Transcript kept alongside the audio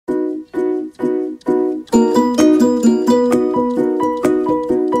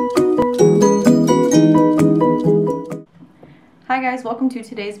Hi guys, welcome to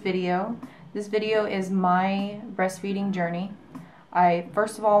today's video. This video is my breastfeeding journey. I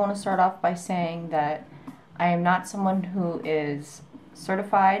first of all want to start off by saying that I am not someone who is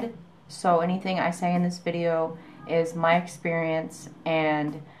certified, so anything I say in this video is my experience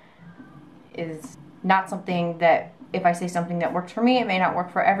and is not something that if I say something that works for me, it may not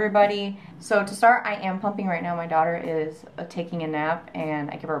work for everybody. So to start, I am pumping right now. My daughter is taking a nap and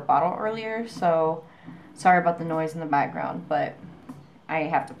I gave her a bottle earlier, so sorry about the noise in the background, but I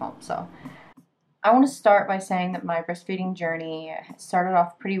have to pump. So I want to start by saying that my breastfeeding journey started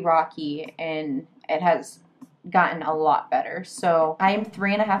off pretty rocky and it has gotten a lot better. So I am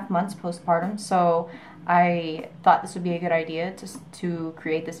 3.5 months postpartum, so I thought this would be a good idea to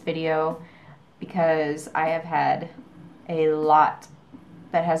create this video because I have had a lot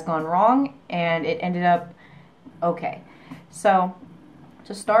that has gone wrong and it ended up okay. So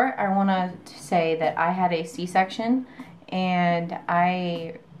to start, I want to say that I had a C-section and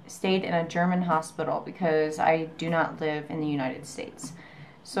I stayed in a German hospital because I do not live in the United States.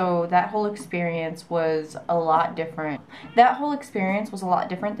 So that whole experience was a lot different. That whole experience was a lot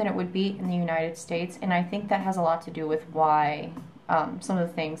different than it would be in the United States, and I think that has a lot to do with why some of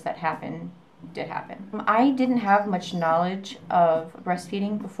the things that did happen. I didn't have much knowledge of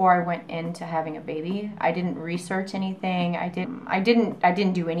breastfeeding before I went into having a baby. I didn't research anything. I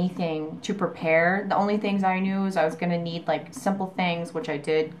didn't do anything to prepare. The only things I knew is I was gonna need like simple things, which I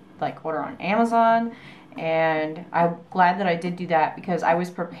did like order on Amazon, and I'm glad that I did do that because I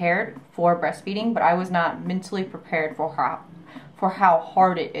was prepared for breastfeeding, but I was not mentally prepared for how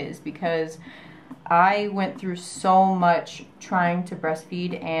hard it is because I went through so much trying to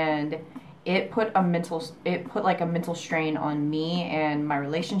breastfeed, and it put like a mental strain on me and my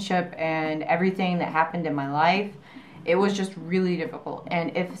relationship and everything that happened in my life. It was just really difficult.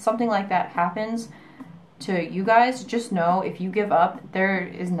 And if something like that happens to you guys, just know if you give up, there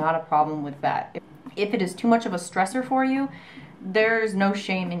is not a problem with that. If it is too much of a stressor for you, there's no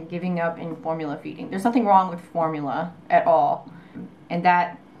shame in giving up in formula feeding. There's nothing wrong with formula at all. And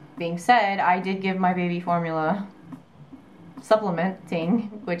that being said, I did give my baby formula supplementing,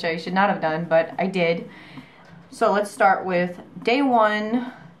 which I should not have done, but I did. So let's start with day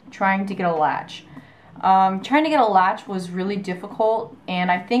one, trying to get a latch. Trying to get a latch was really difficult,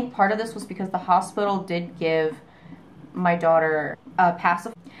 and I think part of this was because the hospital did give my daughter a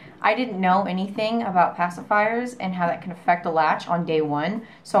pacifier. I didn't know anything about pacifiers and how that can affect a latch on day one,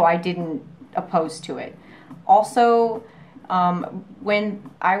 so I didn't oppose to it. Also,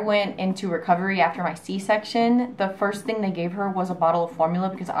 when I went into recovery after my C-section, the first thing they gave her was a bottle of formula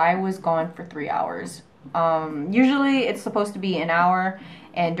because I was gone for 3 hours. Usually it's supposed to be an hour,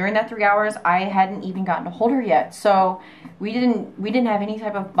 and during that 3 hours I hadn't even gotten to hold her yet, so we didn't have any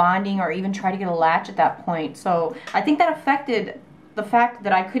type of bonding or even try to get a latch at that point. So I think that affected the fact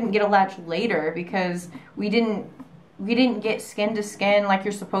that I couldn't get a latch later because we didn't get skin to skin like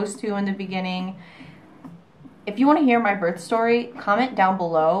you're supposed to in the beginning. If you want to hear my birth story, comment down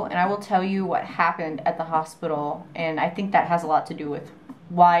below and I will tell you what happened at the hospital, and I think that has a lot to do with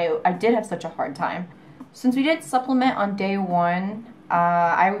why I did have such a hard time. Since we did supplement on day one,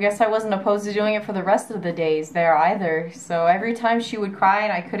 I guess I wasn't opposed to doing it for the rest of the days there either. So every time she would cry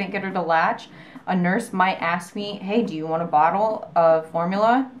and I couldn't get her to latch, a nurse might ask me, hey, do you want a bottle of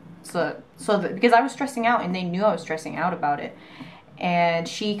formula? Because I was stressing out and they knew I was stressing out about it. And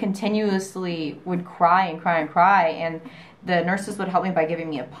she continuously would cry and cry and cry, and the nurses would help me by giving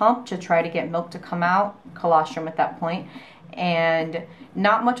me a pump to try to get milk to come out, colostrum at that point, and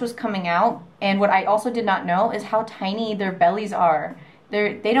not much was coming out. And what I also did not know is how tiny their bellies are.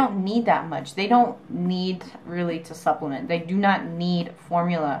 They don't need that much. They don't need really to supplement. They do not need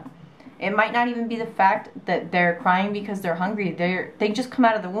formula. It might not even be the fact that they're crying because they're hungry. They just come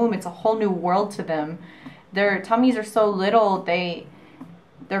out of the womb. It's a whole new world to them. Their tummies are so little,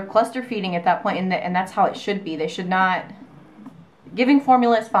 they're cluster feeding at that point, and that's how it should be. They should not. Giving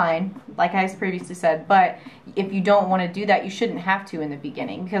formula is fine, like I previously said, but if you don't want to do that, you shouldn't have to in the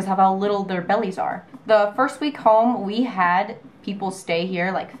beginning because of how little their bellies are. The first week home, we had people stay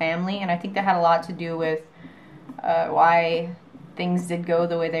here, like family, and I think that had a lot to do with why things did go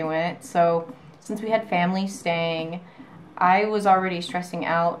the way they went. So since we had family staying, I was already stressing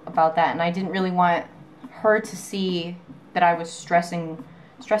out about that, and I didn't really want her to see that I was stressing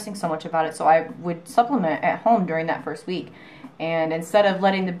so much about it, so I would supplement at home during that first week. And instead of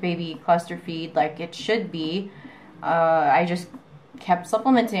letting the baby cluster feed like it should be, I just kept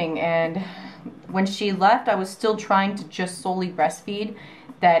supplementing. And when she left, I was still trying to just solely breastfeed,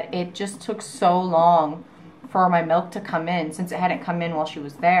 that it just took so long for my milk to come in, since it hadn't come in while she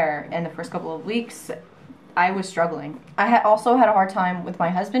was there in the first couple of weeks. I was struggling. I also had a hard time with my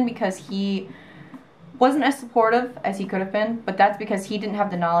husband because he wasn't as supportive as he could have been, but that's because he didn't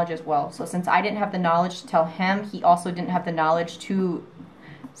have the knowledge as well. So since I didn't have the knowledge to tell him, he also didn't have the knowledge to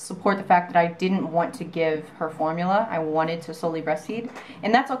support the fact that I didn't want to give her formula. I wanted to solely breastfeed,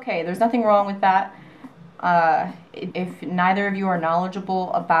 and that's okay. There's nothing wrong with that. If neither of you are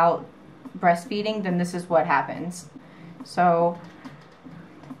knowledgeable about breastfeeding, then this is what happens. So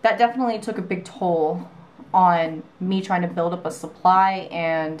that definitely took a big toll on me trying to build up a supply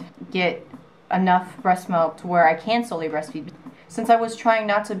and get enough breast milk to where I can solely breastfeed. Since I was trying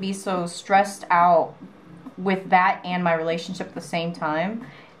not to be so stressed out with that and my relationship at the same time,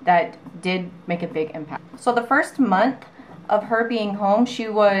 that did make a big impact. So the first month of her being home, she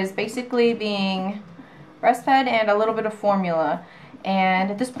was basically being breastfed and a little bit of formula. And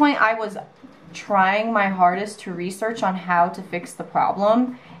at this point I was trying my hardest to research on how to fix the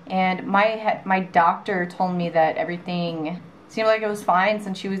problem, and my doctor told me that everything seemed like it was fine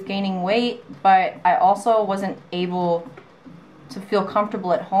since she was gaining weight, but I also wasn't able to feel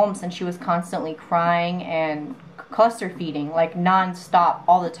comfortable at home since she was constantly crying and cluster feeding like non-stop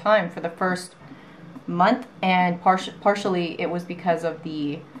all the time for the first month, and partially it was because of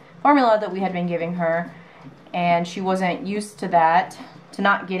the formula that we had been giving her, and she wasn't used to that, to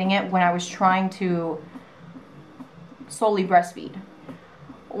not getting it when I was trying to solely breastfeed.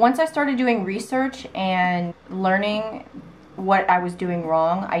 Once I started doing research and learning what I was doing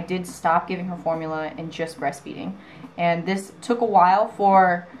wrong, I did stop giving her formula and just breastfeeding. And this took a while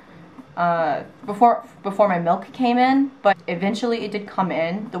for before my milk came in, but eventually it did come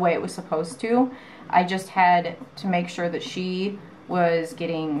in the way it was supposed to. I just had to make sure that she was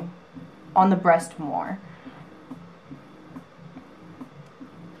getting on the breast more.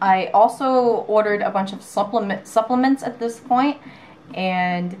 I also ordered a bunch of supplements at this point,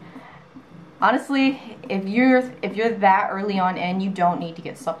 and honestly, if you're that early on in, you don't need to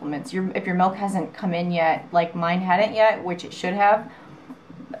get supplements. If your milk hasn't come in yet, like mine hadn't yet, which it should have,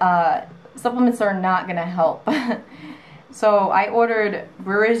 supplements are not gonna help. So I ordered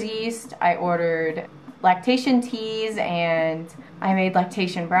brewer's yeast, I ordered lactation teas, and I made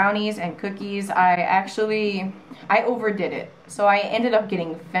lactation brownies and cookies. I overdid it. So I ended up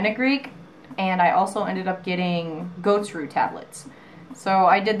getting fenugreek, and I also ended up getting goat's root tablets. So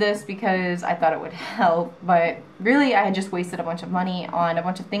I did this because I thought it would help, but really I had just wasted a bunch of money on a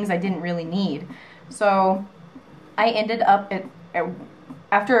bunch of things I didn't really need. So I ended up,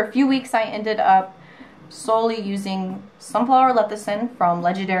 after a few weeks, I ended up solely using sunflower lecithin from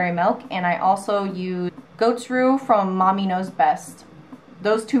Legendary Milk, and I also used goat's root from Mommy Knows Best.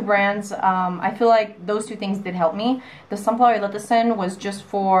 Those two brands, I feel like those two things did help me. The sunflower lecithin was just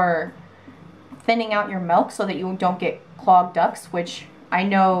for thinning out your milk so that you don't get clogged ducts, which I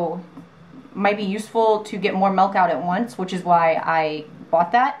know might be useful to get more milk out at once, which is why I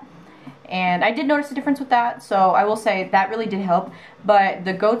bought that. And I did notice a difference with that, so I will say that really did help. But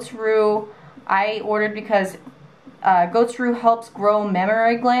the goat's root I ordered because goat's root helps grow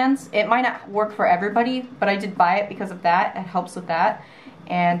mammary glands. It might not work for everybody, but I did buy it because of that. It helps with that,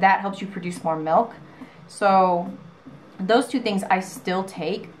 and that helps you produce more milk. So those two things I still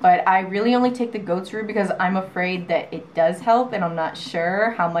take, but I really only take the goat's root because I'm afraid that it does help, and I'm not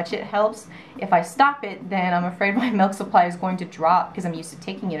sure how much it helps. If I stop it, then I'm afraid my milk supply is going to drop because I'm used to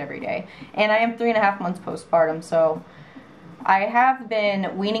taking it every day. And I am 3.5 months postpartum, so I have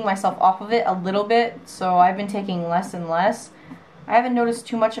been weaning myself off of it a little bit, so I've been taking less and less. I haven't noticed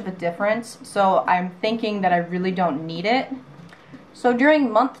too much of a difference, so I'm thinking that I really don't need it. So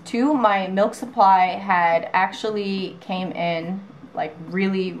during month 2, my milk supply had actually came in like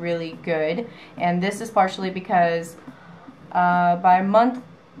really, really good. And this is partially because by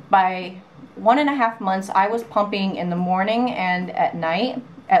 1.5 months, I was pumping in the morning and at night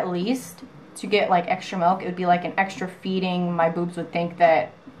at least to get like extra milk. It would be like an extra feeding. My boobs would think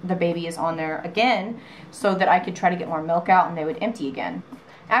that the baby is on there again so that I could try to get more milk out and they would empty again.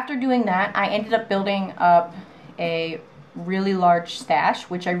 After doing that, I ended up building up a really large stash,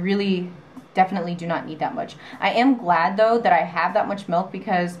 which I really definitely do not need that much. I am glad though that I have that much milk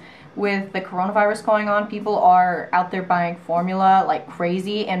because with the coronavirus going on, people are out there buying formula like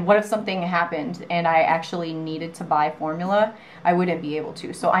crazy, and what if something happened and I actually needed to buy formula? I wouldn't be able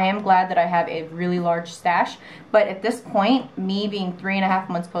to. So I am glad that I have a really large stash, but at this point, me being 3.5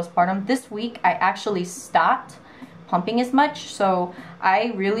 months postpartum, this week I actually stopped pumping as much, so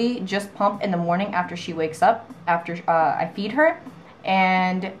I really just pump in the morning after she wakes up, after I feed her,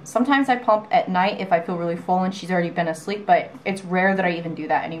 and sometimes I pump at night if I feel really full and she's already been asleep, but it's rare that I even do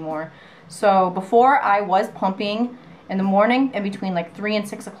that anymore. So before I was pumping in the morning in between like 3 and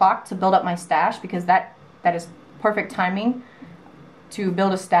 6 o'clock to build up my stash because that that is perfect timing to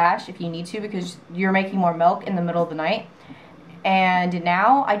build a stash if you need to, because you're making more milk in the middle of the night. And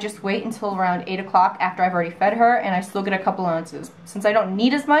now I just wait until around 8 o'clock after I've already fed her, and I still get a couple ounces. Since I don't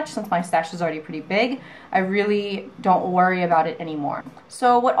need as much, since my stash is already pretty big, I really don't worry about it anymore.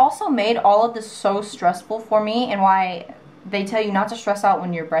 So what also made all of this so stressful for me, and why they tell you not to stress out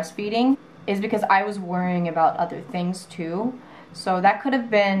when you're breastfeeding, is because I was worrying about other things too. So that could have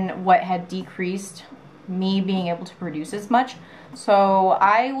been what had decreased me being able to produce as much. So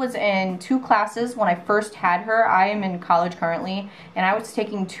I was in 2 classes when I first had her. I am in college currently, and I was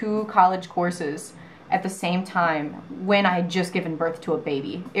taking 2 college courses at the same time when I had just given birth to a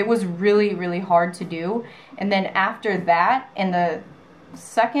baby. It was really, really hard to do. And then after that, in the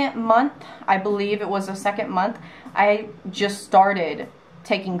second month, I believe it was the second month, I just started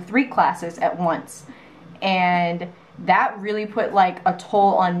taking 3 classes at once. And that really put like a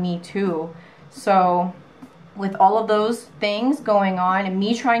toll on me too. So with all of those things going on, and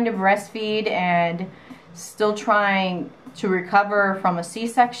me trying to breastfeed and still trying to recover from a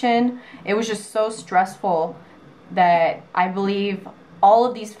C-section, it was just so stressful that I believe all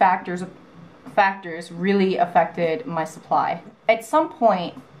of these factors really affected my supply. At some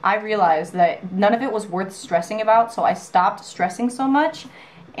point, I realized that none of it was worth stressing about, so I stopped stressing so much,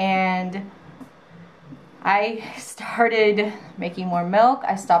 and I started making more milk.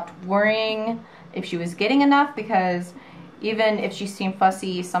 I stopped worrying if she was getting enough, because even if she seemed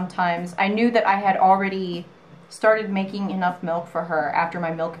fussy sometimes, I knew that I had already started making enough milk for her after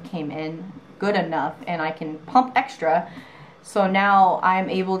my milk came in good enough, and I can pump extra. So now I'm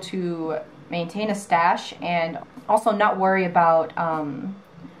able to maintain a stash and also not worry about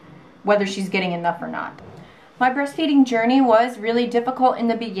whether she's getting enough or not. My breastfeeding journey was really difficult in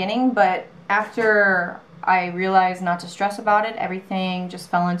the beginning, but after I realized not to stress about it, everything just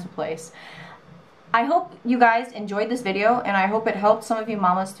fell into place. I hope you guys enjoyed this video, and I hope it helped some of you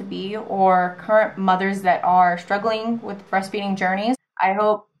mamas to be or current mothers that are struggling with breastfeeding journeys. I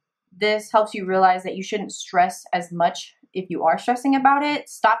hope this helps you realize that you shouldn't stress as much if you are stressing about it.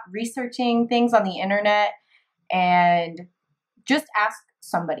 Stop researching things on the internet and just ask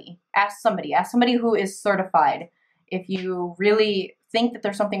somebody. Ask somebody who is certified. If you really think that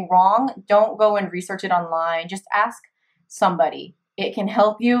there's something wrong, don't go and research it online. Just ask somebody. It can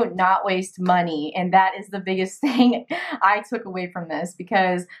help you not waste money, and that is the biggest thing I took away from this,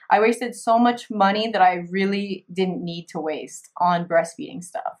 because I wasted so much money that I really didn't need to waste on breastfeeding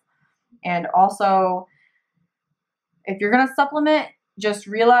stuff. And also, if you're gonna supplement, just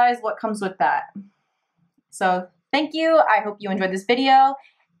realize what comes with that. So thank you. I hope you enjoyed this video,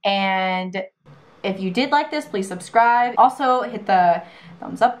 and if you did like this, please subscribe. Also hit the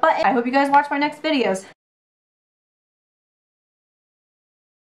thumbs up button. I hope you guys watch my next videos.